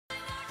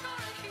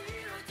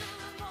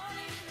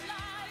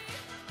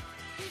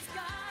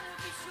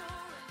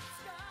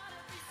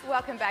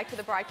Welcome back to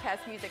the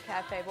Broadcast Music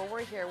Cafe, where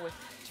we're here with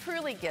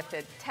truly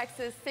gifted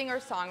Texas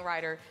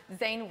singer-songwriter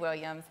Zane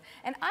Williams.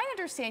 And I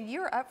understand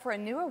you're up for a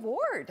new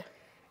award.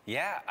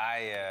 Yeah,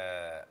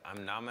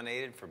 I'm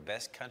nominated for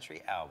Best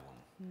Country Album.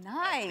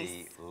 Nice.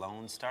 At the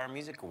Lone Star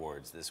Music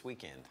Awards this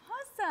weekend.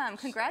 Awesome.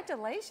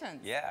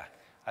 Congratulations. Yeah.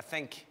 I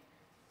think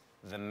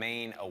the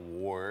main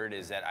award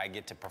is that I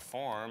get to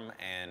perform,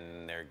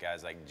 and there are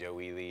guys like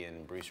Joe Ely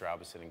and Bruce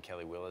Robinson and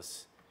Kelly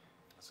Willis.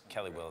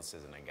 Kelly Willis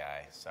isn't a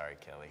guy. Sorry,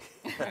 Kelly.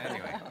 But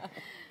anyway,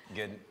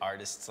 good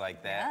artists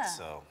like that. Yeah.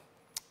 So,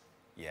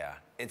 yeah,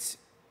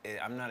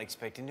 I'm not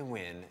expecting to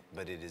win,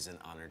 but it is an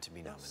honor to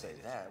be nominated. Don't say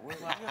that. Well,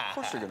 of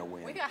course you're going to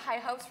win. We got high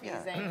hopes for you,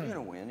 Zane. You're going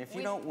to win. If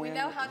you don't win, we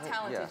know how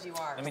talented you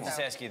are. Let me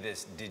just ask you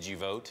this: did you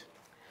vote?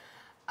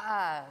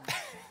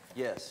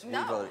 Yes,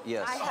 no, he voted.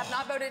 Yes. I have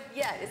not voted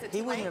yet. Is it too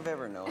He wouldn't late? have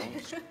ever known.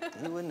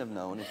 He wouldn't have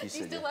known if you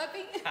said. You still love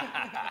me?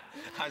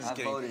 I'm just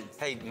kidding. Voted.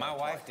 Hey, my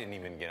wife didn't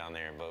even get on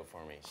there and vote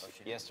for me.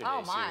 Yesterday,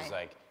 Oh, she was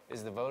like,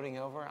 "Is the voting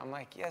over?" I'm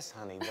like, "Yes,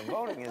 honey, the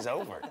voting is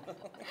over."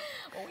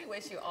 Well, we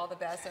wish you all the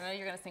best. I know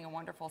you're going to sing a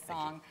wonderful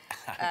song.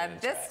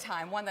 This try.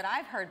 time, one that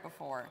I've heard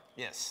before.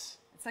 Yes.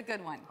 It's a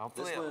good one.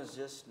 Hopefully, This was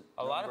just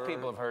a lot of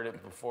people have heard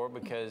it before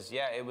because,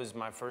 yeah, it was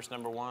my first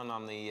 #1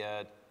 on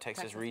the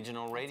Texas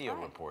Regional Radio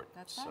Report.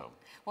 That's so, right.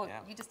 Well, yeah.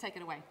 you just take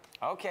it away.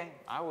 Okay,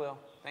 I will.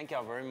 Thank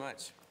y'all very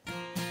much.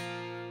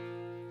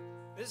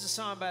 This is a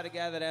song about a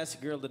guy that asked a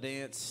girl to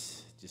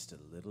dance just a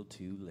little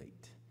too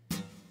late.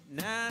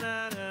 Na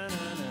na na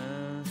na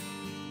na,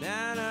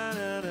 na na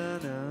na na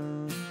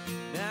na,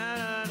 na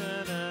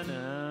na na na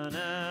na,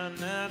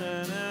 na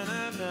na na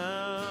na na.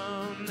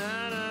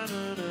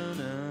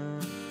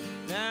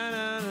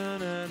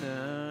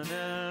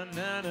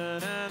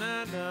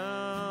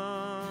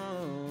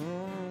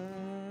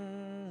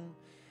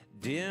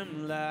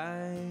 Dim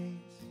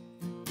lights,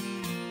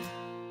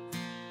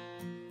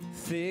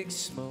 thick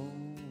smoke.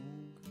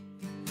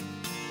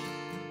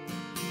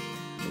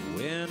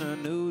 When I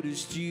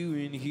noticed you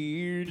in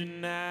here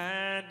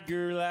tonight,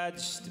 girl, I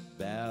just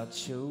about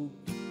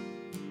choked.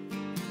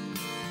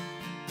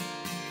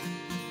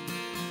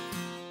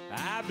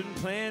 I've been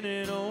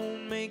planning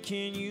on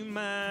making you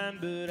mine,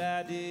 but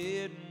I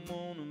didn't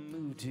want to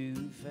move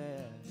too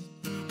fast.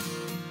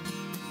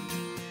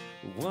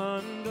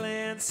 One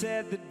glance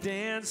at the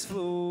dance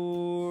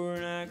floor,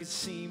 and I could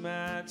see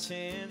my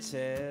chance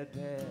had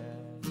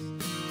passed.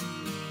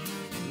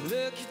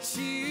 Look at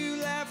you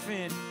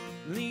laughing,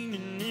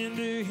 leaning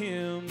into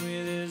him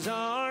with his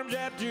arms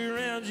wrapped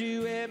around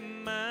you,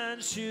 and mine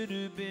should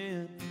have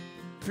been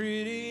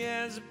pretty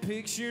as a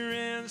picture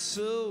and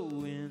so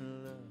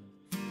in love.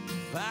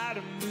 If I'd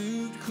have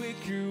moved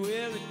quicker,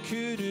 well, it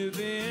could have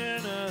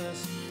been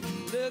us.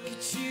 Look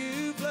at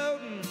you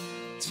floating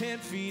 10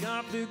 feet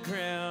off the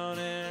ground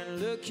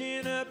and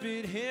looking up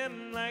at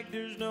him like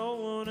there's no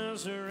one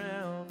else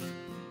around.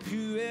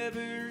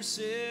 Whoever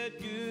said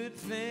good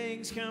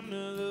things come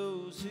to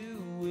those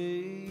who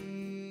wait?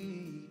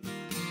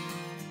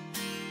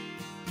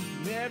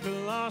 Never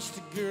lost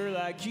a girl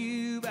like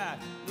you by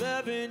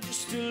loving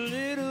just a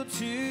little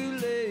too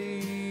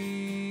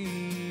late.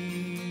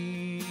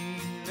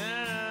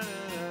 Na na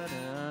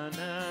na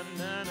na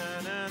na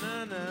na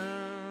na na.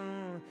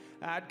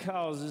 I'd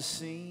cause a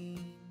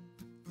scene,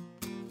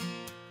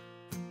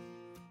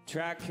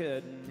 try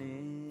cutting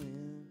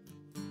in,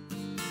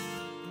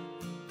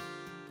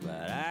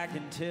 but I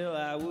can tell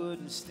I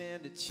wouldn't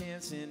stand a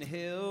chance in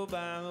hell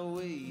by the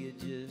way you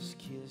just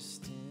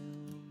kissed him.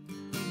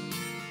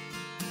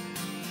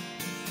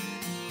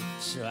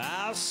 So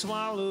I'll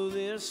swallow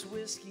this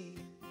whiskey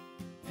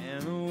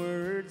and the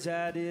words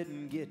I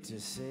didn't get to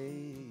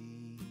say.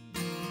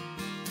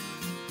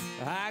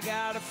 I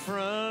got a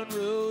front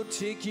row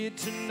ticket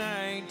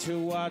tonight to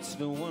watch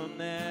the one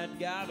that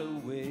got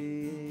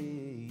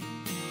away.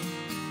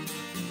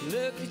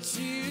 Look at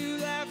you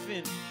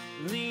laughing,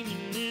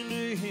 leaning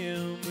into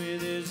him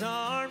with his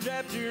arms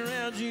wrapped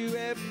around you,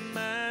 and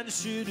mine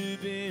should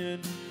have been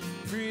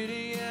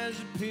pretty as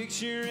a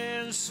picture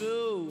and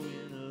so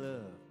in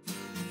love.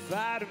 If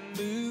I'd have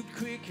moved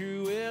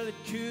quicker, well, it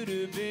could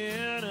have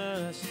been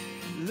us.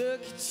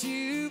 Look at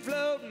you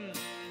floating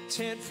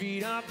 10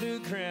 feet off the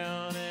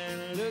ground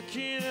and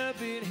looking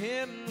up at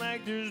him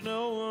like there's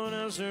no one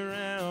else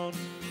around.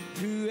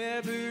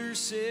 Whoever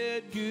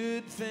said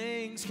good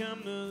things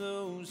come to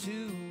those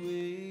who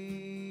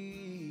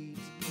wait?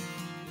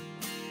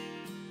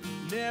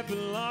 Never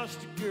lost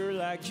a girl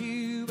like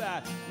you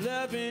by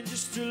loving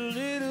just a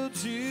little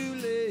too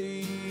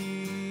late.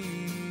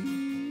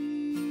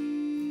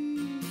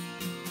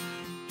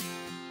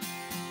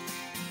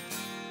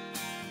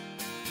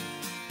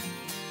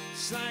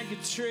 It's like a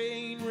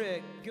train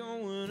wreck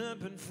going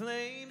up in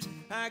flames.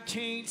 I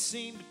can't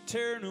seem to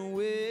turn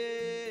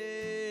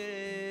away.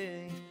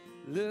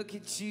 Look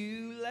at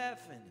you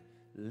laughing,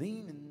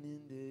 leaning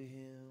into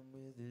him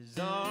with his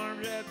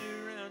arms wrapped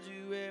around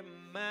you, and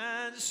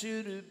mine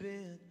should have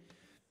been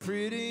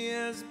pretty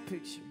as a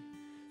picture,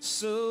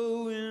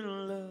 so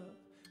in love.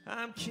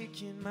 I'm I'm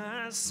kicking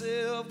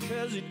myself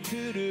 'cause it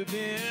could have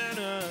been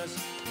us.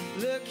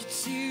 Look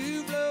at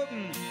you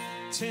floating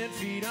 10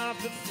 feet off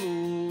the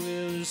floor.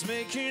 Well, it's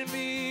making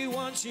me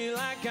want you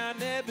like I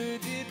never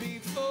did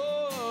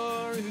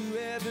before.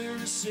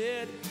 Whoever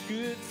said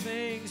good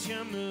things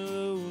come to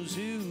those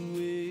who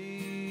wait.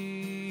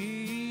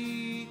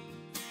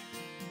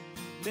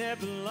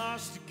 Never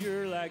lost a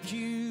girl like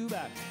you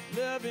by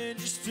loving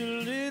just a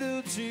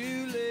little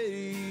too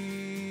late.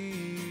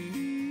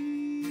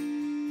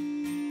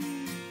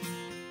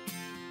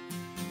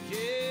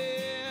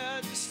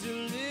 Yeah, just a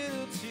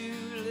little too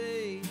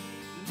late,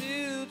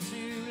 little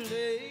too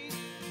late,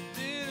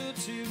 little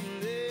too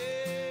late.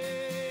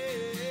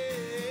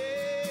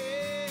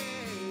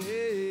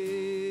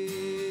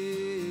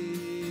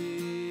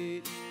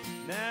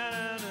 Na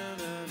na na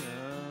na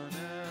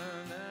na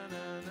na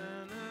na na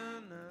na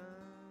na.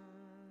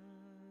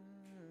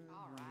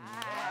 All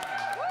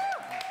right. Woo!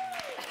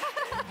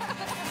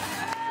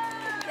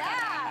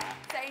 Yeah.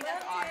 Zane,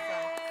 that's awesome.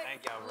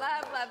 Thank y'all.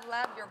 Love, love,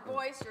 love your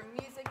voice, your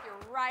music, your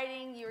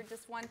writing. You're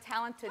just one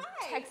talented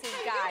Texas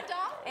guy.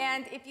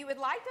 And if you would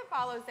like to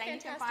follow Zane,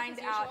 you can find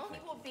out he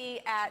will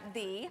be at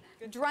the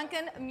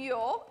Drunken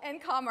Mule in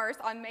Commerce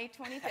on May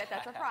 25th.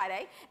 That's a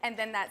Friday. And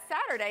then that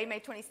Saturday, May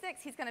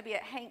 26th, he's going to be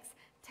at Hank's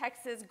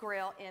Texas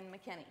Grill in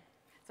McKinney.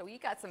 So you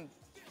got some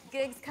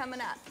gigs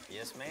coming up.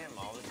 Yes, ma'am,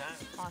 all the time.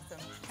 Awesome.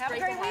 Have a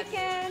great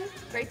weekend.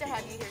 Great to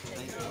have you here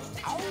today.